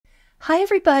Hi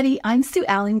everybody, I'm Sue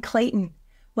Ellen Clayton.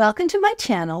 Welcome to my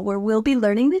channel where we'll be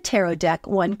learning the tarot deck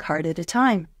one card at a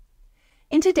time.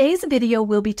 In today's video,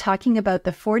 we'll be talking about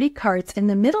the 40 cards in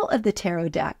the middle of the tarot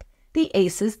deck, the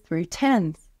aces through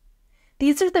tens.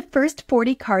 These are the first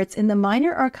 40 cards in the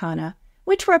minor arcana,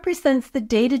 which represents the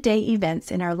day-to-day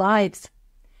events in our lives.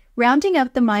 Rounding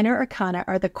out the minor arcana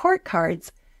are the court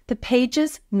cards, the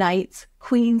pages, knights,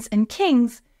 queens, and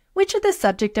kings, which are the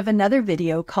subject of another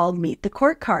video called Meet the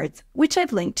Court Cards, which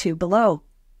I've linked to below.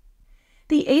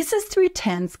 The aces through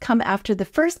tens come after the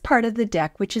first part of the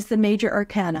deck, which is the major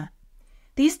arcana.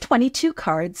 These 22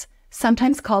 cards,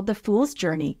 sometimes called the Fool's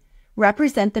Journey,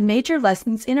 represent the major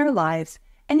lessons in our lives,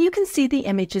 and you can see the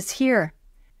images here.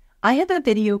 I have a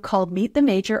video called Meet the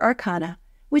Major Arcana,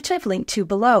 which I've linked to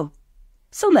below.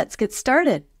 So let's get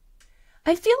started.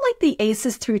 I feel like the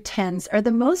aces through tens are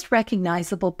the most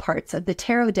recognizable parts of the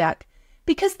tarot deck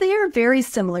because they are very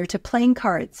similar to playing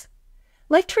cards.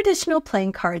 Like traditional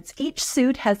playing cards, each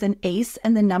suit has an ace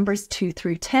and the numbers 2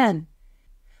 through 10.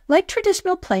 Like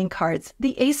traditional playing cards,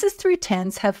 the aces through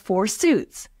tens have 4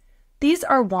 suits. These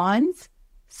are wands,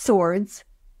 swords,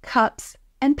 cups,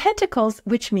 and pentacles,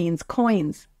 which means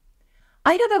coins.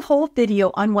 I have a whole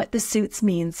video on what the suits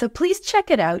mean, so please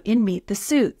check it out in Meet the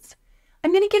Suits.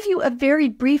 I'm going to give you a very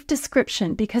brief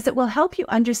description because it will help you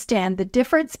understand the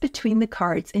difference between the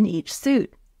cards in each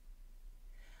suit.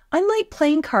 Unlike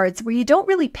playing cards where you don't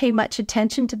really pay much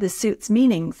attention to the suit's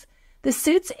meanings, the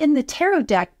suits in the tarot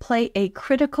deck play a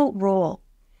critical role.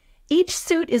 Each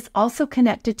suit is also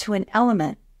connected to an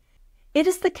element. It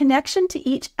is the connection to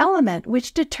each element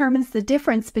which determines the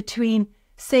difference between,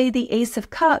 say, the Ace of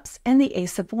Cups and the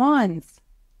Ace of Wands.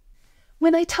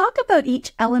 When I talk about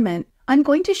each element, I'm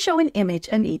going to show an image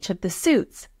on each of the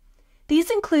suits.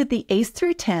 These include the ace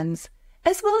through tens,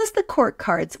 as well as the court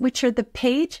cards, which are the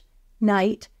page,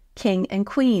 knight, king, and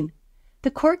queen.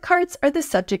 The court cards are the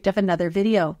subject of another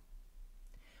video.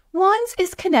 Wands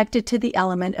is connected to the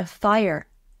element of fire.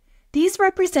 These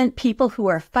represent people who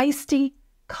are feisty,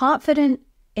 confident,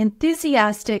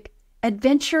 enthusiastic,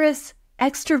 adventurous,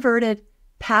 extroverted,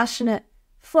 passionate,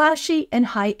 flashy, and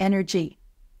high energy.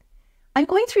 I'm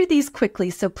going through these quickly,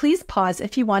 so please pause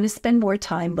if you want to spend more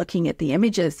time looking at the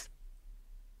images.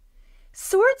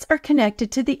 Swords are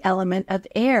connected to the element of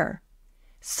air.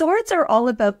 Swords are all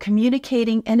about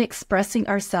communicating and expressing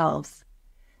ourselves.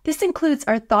 This includes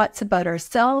our thoughts about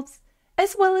ourselves,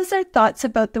 as well as our thoughts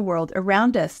about the world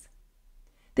around us.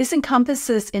 This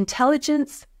encompasses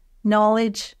intelligence,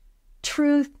 knowledge,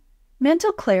 truth,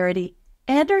 mental clarity,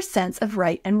 and our sense of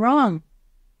right and wrong.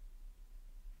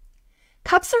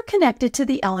 Cups are connected to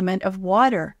the element of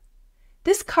water.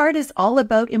 This card is all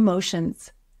about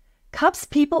emotions. Cups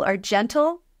people are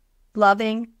gentle,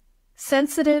 loving,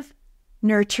 sensitive,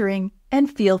 nurturing,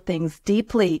 and feel things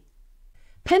deeply.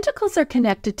 Pentacles are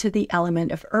connected to the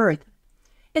element of earth.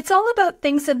 It's all about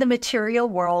things in the material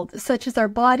world, such as our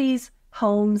bodies,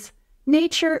 homes,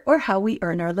 nature, or how we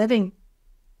earn our living.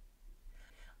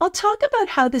 I'll talk about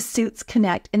how the suits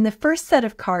connect in the first set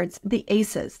of cards, the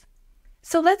aces.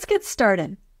 So let's get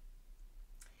started.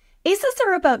 Aces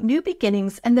are about new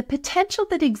beginnings and the potential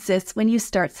that exists when you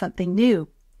start something new.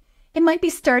 It might be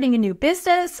starting a new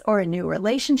business or a new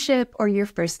relationship or your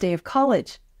first day of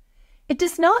college. It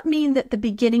does not mean that the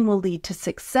beginning will lead to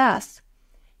success.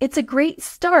 It's a great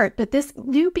start, but this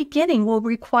new beginning will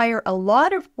require a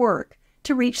lot of work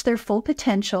to reach their full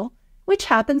potential, which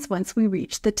happens once we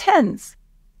reach the tens.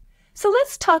 So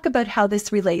let's talk about how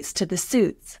this relates to the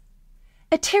suits.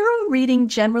 A tarot reading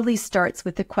generally starts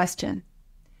with a question.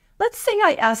 Let's say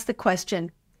I ask the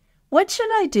question, what should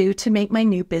I do to make my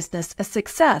new business a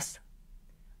success?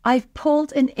 I've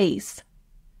pulled an ace.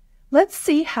 Let's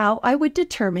see how I would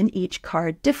determine each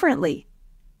card differently.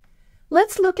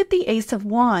 Let's look at the Ace of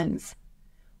Wands.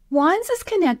 Wands is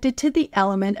connected to the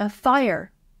element of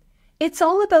fire. It's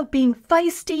all about being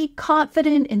feisty,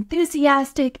 confident,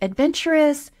 enthusiastic,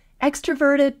 adventurous,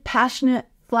 extroverted, passionate,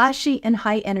 flashy, and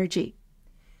high energy.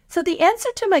 So the answer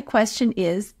to my question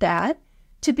is that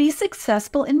to be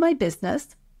successful in my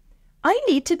business, I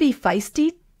need to be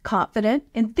feisty, confident,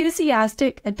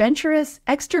 enthusiastic, adventurous,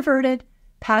 extroverted,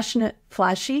 passionate,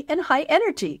 flashy, and high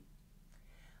energy.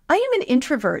 I am an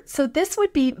introvert, so this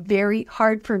would be very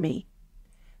hard for me.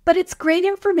 But it's great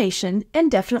information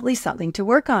and definitely something to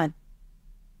work on.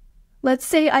 Let's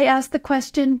say I ask the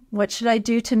question, what should I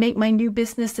do to make my new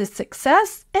business a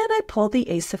success? And I pull the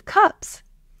Ace of Cups.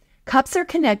 Cups are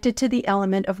connected to the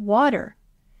element of water.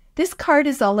 This card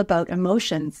is all about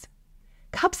emotions.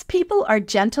 Cups people are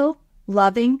gentle,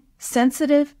 loving,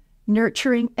 sensitive,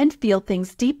 nurturing, and feel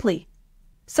things deeply.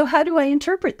 So how do I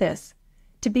interpret this?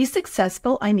 To be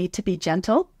successful, I need to be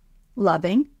gentle,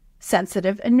 loving,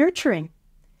 sensitive, and nurturing.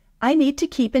 I need to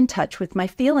keep in touch with my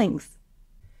feelings.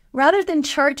 Rather than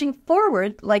charging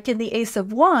forward like in the Ace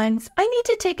of Wands, I need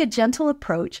to take a gentle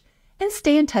approach and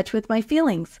stay in touch with my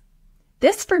feelings.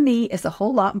 This for me is a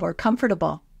whole lot more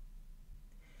comfortable.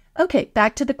 Okay,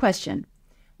 back to the question.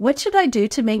 What should I do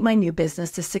to make my new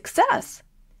business a success?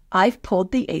 I've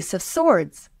pulled the Ace of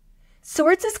Swords.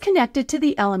 Swords is connected to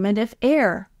the element of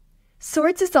air.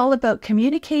 Swords is all about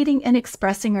communicating and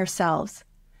expressing ourselves.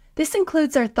 This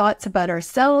includes our thoughts about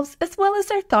ourselves as well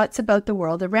as our thoughts about the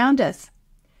world around us.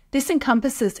 This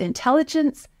encompasses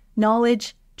intelligence,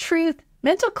 knowledge, truth,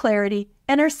 mental clarity,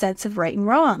 and our sense of right and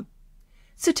wrong.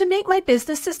 So to make my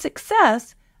business a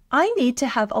success, I need to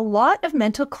have a lot of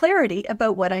mental clarity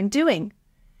about what I'm doing.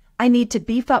 I need to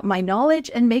beef up my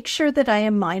knowledge and make sure that I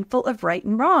am mindful of right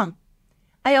and wrong.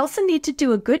 I also need to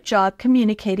do a good job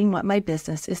communicating what my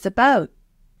business is about.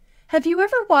 Have you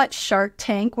ever watched Shark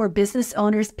Tank where business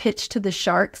owners pitch to the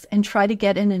sharks and try to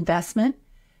get an investment?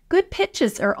 Good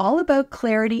pitches are all about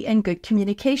clarity and good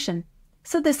communication,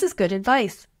 so this is good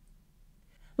advice.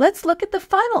 Let's look at the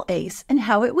final ace and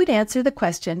how it would answer the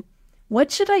question,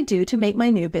 what should I do to make my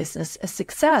new business a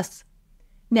success?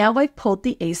 Now I've pulled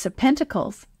the Ace of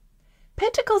Pentacles.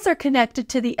 Pentacles are connected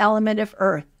to the element of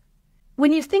earth.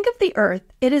 When you think of the earth,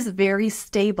 it is very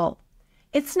stable.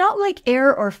 It's not like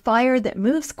air or fire that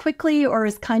moves quickly or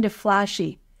is kind of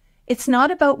flashy. It's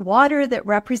not about water that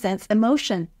represents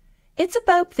emotion. It's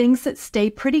about things that stay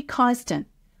pretty constant,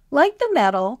 like the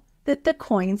metal that the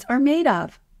coins are made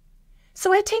of.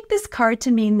 So I take this card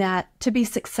to mean that to be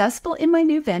successful in my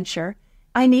new venture,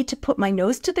 I need to put my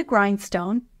nose to the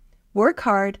grindstone, work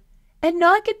hard, and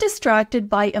not get distracted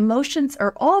by emotions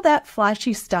or all that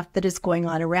flashy stuff that is going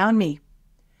on around me.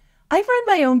 I've run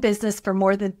my own business for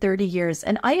more than 30 years,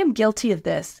 and I am guilty of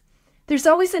this. There's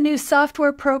always a new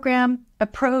software program,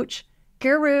 approach,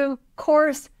 guru,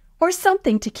 course, or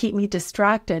something to keep me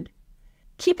distracted.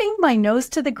 Keeping my nose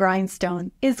to the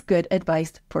grindstone is good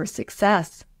advice for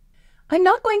success. I'm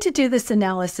not going to do this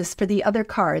analysis for the other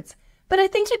cards, but I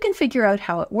think you can figure out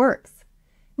how it works.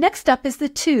 Next up is the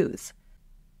twos.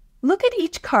 Look at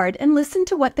each card and listen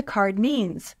to what the card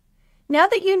means. Now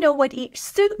that you know what each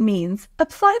suit means,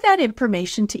 apply that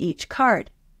information to each card.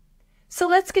 So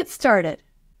let's get started.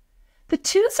 The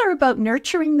twos are about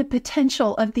nurturing the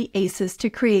potential of the aces to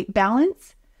create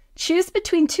balance, choose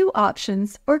between two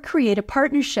options, or create a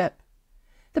partnership.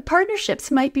 The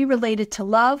partnerships might be related to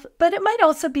love, but it might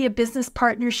also be a business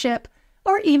partnership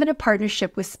or even a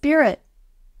partnership with spirit.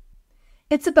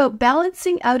 It's about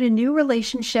balancing out a new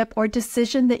relationship or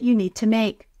decision that you need to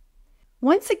make.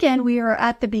 Once again, we are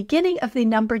at the beginning of the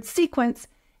numbered sequence,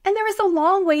 and there is a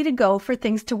long way to go for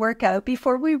things to work out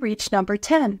before we reach number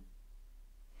 10.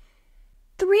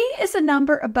 3 is a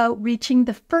number about reaching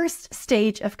the first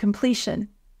stage of completion.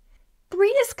 3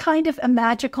 is kind of a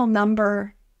magical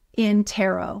number in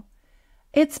tarot.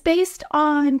 It's based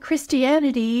on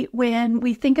Christianity when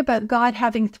we think about God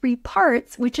having 3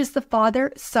 parts, which is the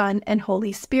Father, Son, and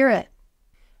Holy Spirit.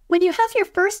 When you have your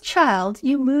first child,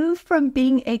 you move from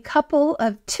being a couple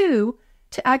of 2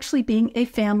 to actually being a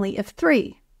family of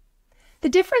 3. The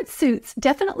different suits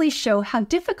definitely show how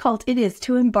difficult it is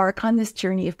to embark on this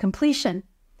journey of completion.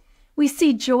 We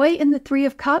see joy in the 3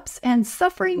 of Cups and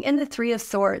suffering in the 3 of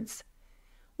Swords.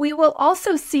 We will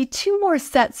also see 2 more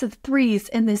sets of 3s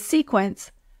in this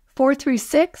sequence, 4 through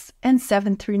 6 and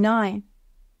 7 through 9.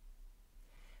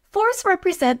 4s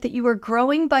represent that you are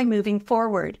growing by moving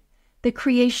forward, the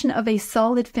creation of a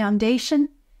solid foundation,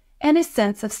 and a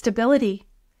sense of stability.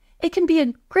 It can be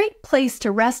a great place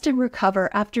to rest and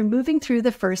recover after moving through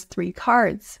the first 3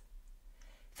 cards.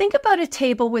 Think about a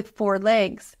table with 4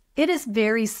 legs. It is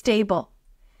very stable.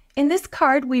 In this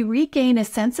card, we regain a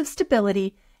sense of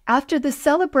stability after the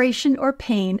celebration or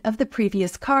pain of the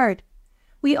previous card.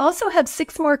 We also have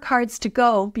 6 more cards to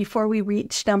go before we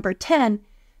reach number 10,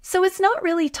 so it's not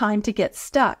really time to get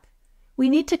stuck. We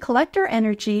need to collect our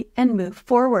energy and move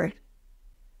forward.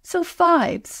 So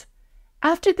 5s.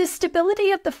 After the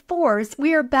stability of the 4s,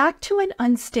 we are back to an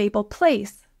unstable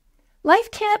place. Life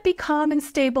can't be calm and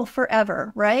stable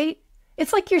forever, right?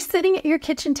 It's like you're sitting at your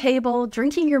kitchen table,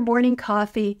 drinking your morning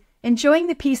coffee, enjoying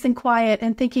the peace and quiet,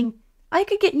 and thinking, I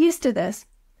could get used to this.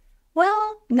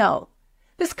 Well, no.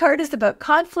 This card is about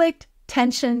conflict,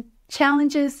 tension,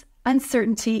 challenges,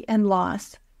 uncertainty, and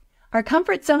loss. Our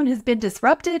comfort zone has been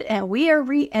disrupted and we are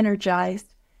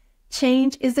re-energized.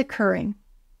 Change is occurring.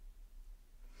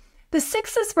 The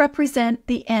 6s represent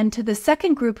the end to the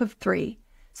second group of 3,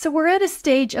 so we're at a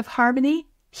stage of harmony,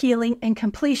 healing, and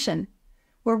completion.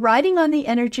 We're riding on the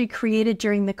energy created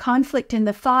during the conflict in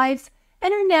the fives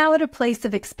and are now at a place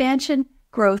of expansion,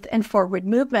 growth, and forward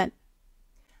movement.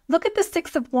 Look at the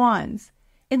Six of Wands.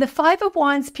 In the Five of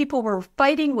Wands, people were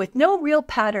fighting with no real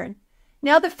pattern.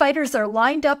 Now the fighters are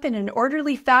lined up in an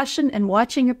orderly fashion and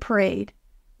watching a parade.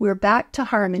 We're back to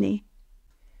harmony.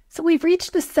 So we've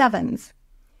reached the sevens.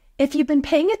 If you've been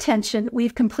paying attention,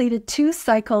 we've completed 2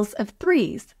 cycles of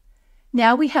threes.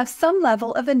 Now we have some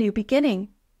level of a new beginning.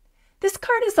 This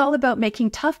card is all about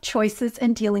making tough choices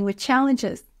and dealing with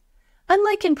challenges.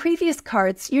 Unlike in previous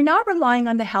cards, you're not relying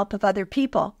on the help of other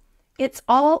people. It's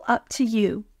all up to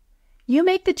you. You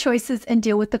make the choices and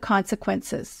deal with the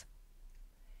consequences.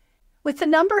 With the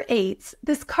number 8s,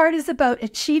 this card is about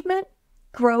achievement,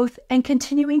 growth, and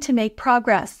continuing to make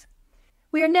progress.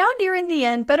 We are now nearing the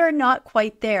end, but are not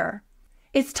quite there.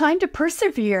 It's time to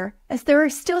persevere, as there are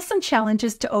still some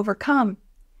challenges to overcome.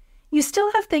 You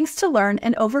still have things to learn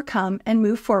and overcome and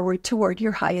move forward toward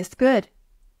your highest good.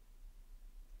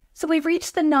 So we've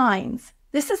reached the 9s.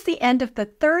 This is the end of the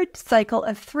 3rd cycle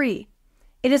of 3.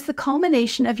 It is the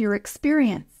culmination of your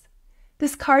experience.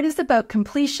 This card is about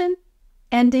completion,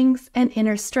 endings, and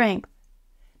inner strength.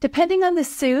 Depending on the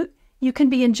suit, you can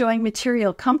be enjoying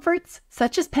material comforts,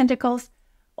 such as pentacles,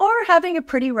 or having a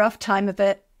pretty rough time of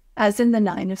it, as in the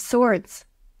 9 of Swords.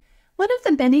 One of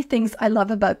the many things I love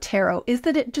about tarot is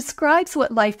that it describes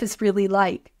what life is really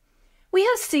like. We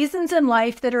have seasons in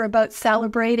life that are about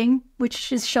celebrating,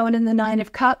 which is shown in the 9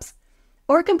 of Cups,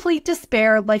 or complete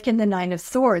despair, like in the 9 of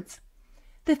Swords.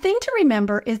 The thing to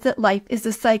remember is that life is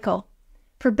a cycle.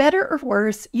 For better or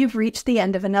worse, you've reached the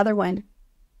end of another one.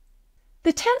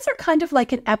 The 10s are kind of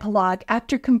like an epilogue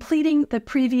after completing the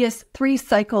previous 3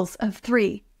 cycles of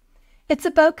 3. It's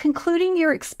about concluding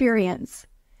your experience.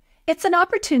 It's an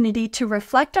opportunity to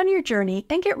reflect on your journey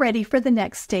and get ready for the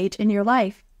next stage in your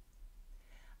life.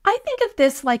 I think of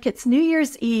this like it's New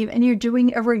Year's Eve and you're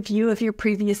doing a review of your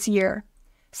previous year.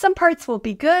 Some parts will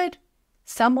be good,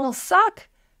 some will suck,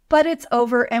 but it's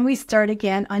over and we start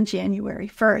again on January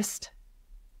 1st.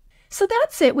 So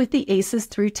that's it with the aces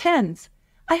through 10s.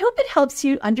 I hope it helps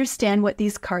you understand what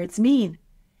these cards mean.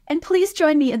 And please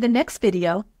join me in the next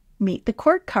video, Meet the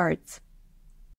Court Cards.